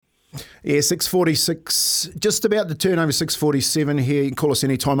Yeah, 6:46, just about to turn over 6:47 here. You can call us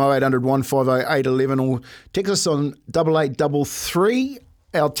anytime, 0800 150 811, or text us on 8833.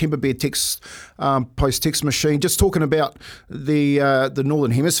 Our Temper Bear text post text machine. Just talking about the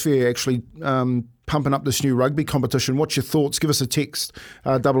Northern Hemisphere actually pumping up this new rugby competition. What's your thoughts? Give us a text,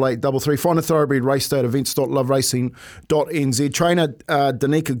 8833. Find a thoroughbred race day at events.loveracing.nz. Trainer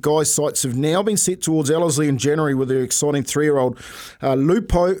Danica Guy's sights have now been set towards Ellerslie in January with their exciting 3-year-old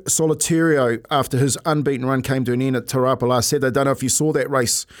Lupo Solitario after his unbeaten run came to an end at Te Rapa last Saturday. Don't know if you saw that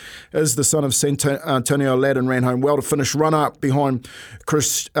race. Is the son of Antonio Ladd ran home well to finish run-up behind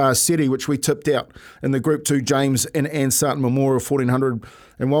Chris Setti, which we tipped out in the Group 2 James and Ann Sutton Memorial 1400.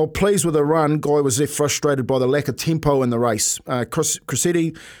 And while pleased with the run, Guy was left frustrated by the lack of tempo in the race.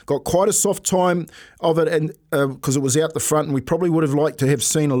 Cressetti got quite a soft time of it, and because it was out the front, and we probably would have liked to have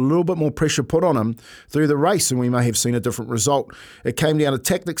seen a little bit more pressure put on him through the race, and we may have seen a different result. It came down to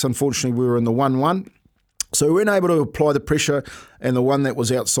tactics. Unfortunately, we were in the 1-1. So we weren't able to apply the pressure, and the one that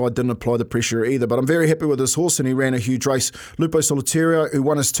was outside didn't apply the pressure either. But I'm very happy with this horse, and he ran a huge race. Lupo Solitario, who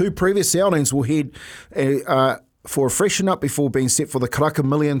won his 2 previous outings, will head for a freshen up before being set for the Karaka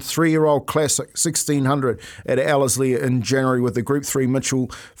Million 3-year-old Classic 1600 at Ellerslie in January with the Group 3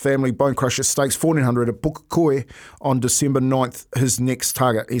 Mitchell Family Bone Crusher Stakes 1400 at Pukekohe on December 9th, his next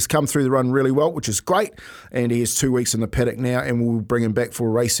target. He's come through the run really well, which is great, and he has 2 weeks in the paddock now, and we'll bring him back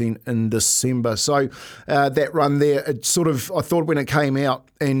for racing in December. So that run there, it sort of, I thought when it came out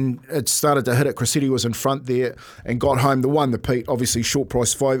and it started to hit it, Cressetti was in front there and got home. The one, the Pete, obviously short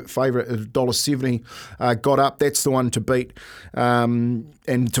price favourite at $1.70, got up. That's the one to beat and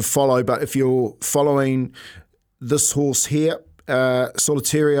to follow. But if you're following this horse here, Lupo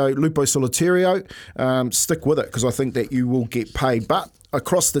Solitario, stick with it, because I think that you will get paid. But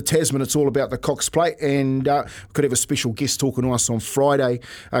across the Tasman, it's all about the Cox Plate, and we could have a special guest talking to us on Friday.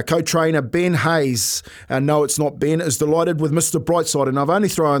 Co-trainer Ben Hayes, no, it's not Ben, is delighted with Mr. Brightside, and I've only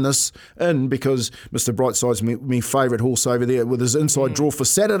thrown this in because Mr. Brightside's my favourite horse over there with his inside draw for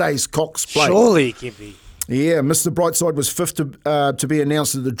Saturday's Cox Plate. Surely, Kempy. Yeah, Mr. Brightside was fifth to be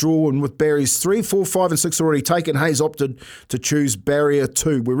announced at the draw, and with barriers 3, 4, 5 and 6 already taken, Hayes opted to choose barrier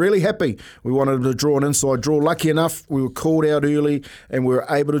 2. We're really happy. We wanted to draw an inside draw. Lucky enough, we were called out early and we were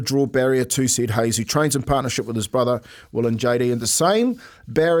able to draw barrier 2, said Hayes, who trains in partnership with his brother, Will and JD. And the same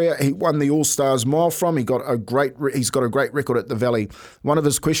barrier he won the All-Stars Mile from. He's got a great record at the Valley. One of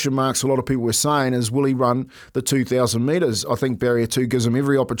his question marks, a lot of people were saying, is will he run the 2,000 metres? I think barrier 2 gives him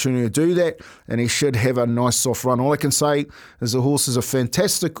every opportunity to do that, and he should have a nice soft run. All I can say is the horse is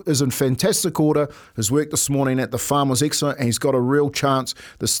in fantastic order. His work this morning at the farm was excellent, and he's got a real chance.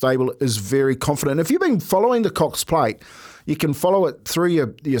 The stable is very confident. If you've been following the Cox Plate, you can follow it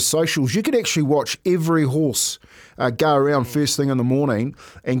through your socials. You can actually watch every horse go around first thing in the morning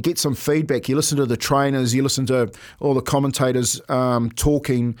and get some feedback. You listen to the trainers, you listen to all the commentators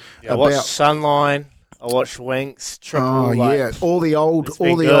talking about. Watch Sunline. I watched Winks, Triple. Yeah, all the old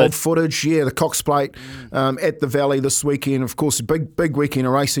footage. Yeah, the Cox Plate at the Valley this weekend. Of course, a big weekend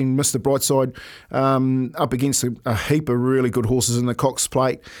of racing. Mr. Brightside up against a heap of really good horses in the Cox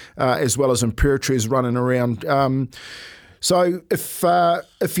Plate, as well as Imperatriz running around. So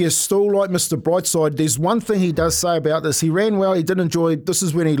if you still like Mr. Brightside, there's one thing he does say about this. He ran well. He did enjoy. This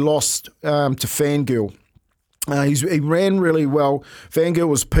is when he lost to Fangirl. He ran really well. Fangirl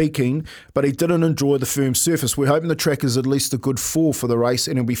was peaking, but he didn't enjoy the firm surface. We're hoping the track is at least a good 4 for the race,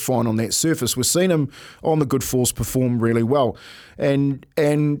 and he'll be fine on that surface. We've seen him on the good 4s perform really well. And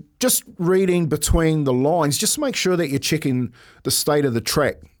just reading between the lines, just make sure that you're checking the state of the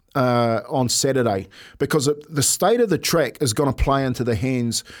track on Saturday, because the state of the track is going to play into the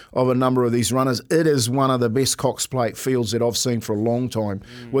hands of a number of these runners. It is one of the best Cox Plate fields that I've seen for a long time,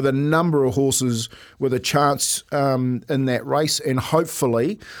 with a number of horses with a chance in that race, and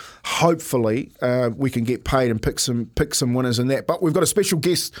hopefully we can get paid and pick some winners in that. But we've got a special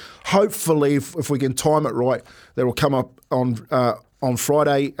guest, hopefully, if we can time it right, that will come up on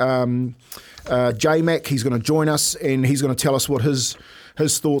Friday. J-Mac, he's going to join us, and he's going to tell us what his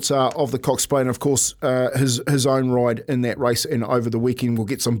thoughts are of the Cox Plate, and of course his own ride in that race. And over the weekend we'll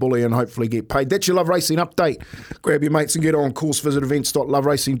get some bully and hopefully get paid. That's your Love Racing update. Grab your mates and get on course. Visit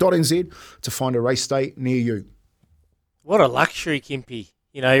events.loveracing.nz to find a race day near you. What a luxury, Kempy.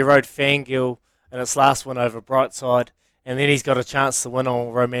 You know, he rode Fangirl in its last win over Brightside, and then he's got a chance to win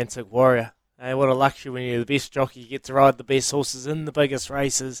on Romantic Warrior. Hey, what a luxury when you're the best jockey. You get to ride the best horses in the biggest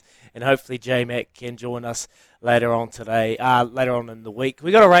races, and hopefully J-Mac can join us later on in the week.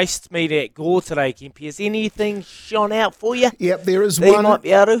 We got a race to meet at Gore today, Kempy. Is anything shone out for you? Yep, there is that one. You might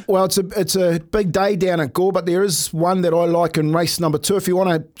be able to? Well, it's a big day down at Gore, but there is one that I like in race number 2. If you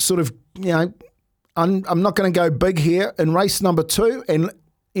want to sort of I'm not going to go big here in race number 2, and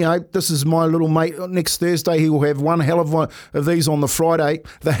this is my little mate. Next Thursday, he will have one hell of one of these on the Friday.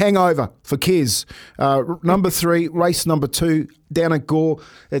 The Hangover for Kez. Number 3, race number 2, down at Gore.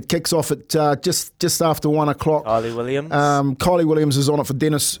 It kicks off at just after 1 o'clock. Kylie Williams. Kylie Williams is on it for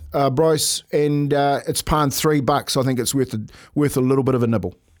Dennis Bryce, and it's paying $3. I think it's worth a little bit of a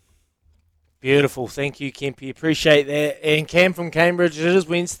nibble. Beautiful. Thank you, Kempy. Appreciate that. And Cam from Cambridge, it is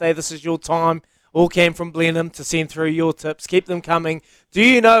Wednesday. This is your time. All Cam from Blenheim to send through your tips. Keep them coming. Do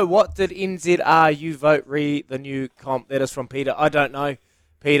you know what did NZRU vote the new comp? That is from Peter. I don't know,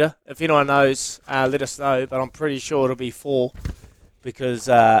 Peter. If anyone knows, let us know. But I'm pretty sure it'll be 4 because,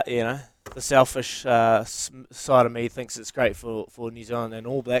 the selfish side of me thinks it's great for New Zealand and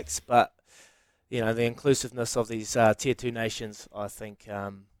All Blacks. But, the inclusiveness of these Tier 2 nations, I think,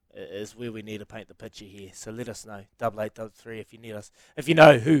 is where we need to paint the picture here. So let us know. 8833 if you need us. If you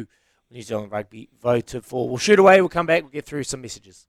know who New Zealand Rugby voted for. We'll shoot away. We'll come back. We'll get through some messages.